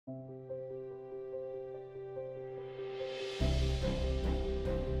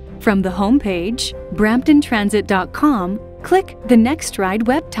From the home page, bramptontransit.com, click the Next Ride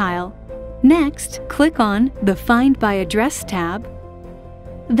web tile. Next, click on the Find by Address tab.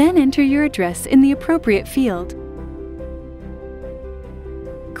 Then enter your address in the appropriate field.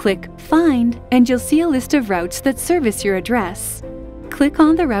 Click Find and you'll see a list of routes that service your address. Click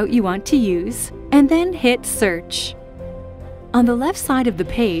on the route you want to use and then hit Search. On the left side of the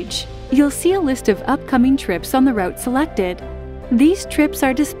page, you'll see a list of upcoming trips on the route selected. These trips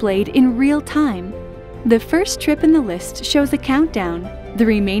are displayed in real time. The first trip in the list shows a countdown, the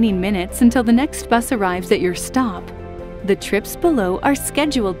remaining minutes until the next bus arrives at your stop. The trips below are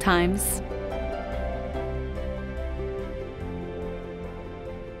scheduled times.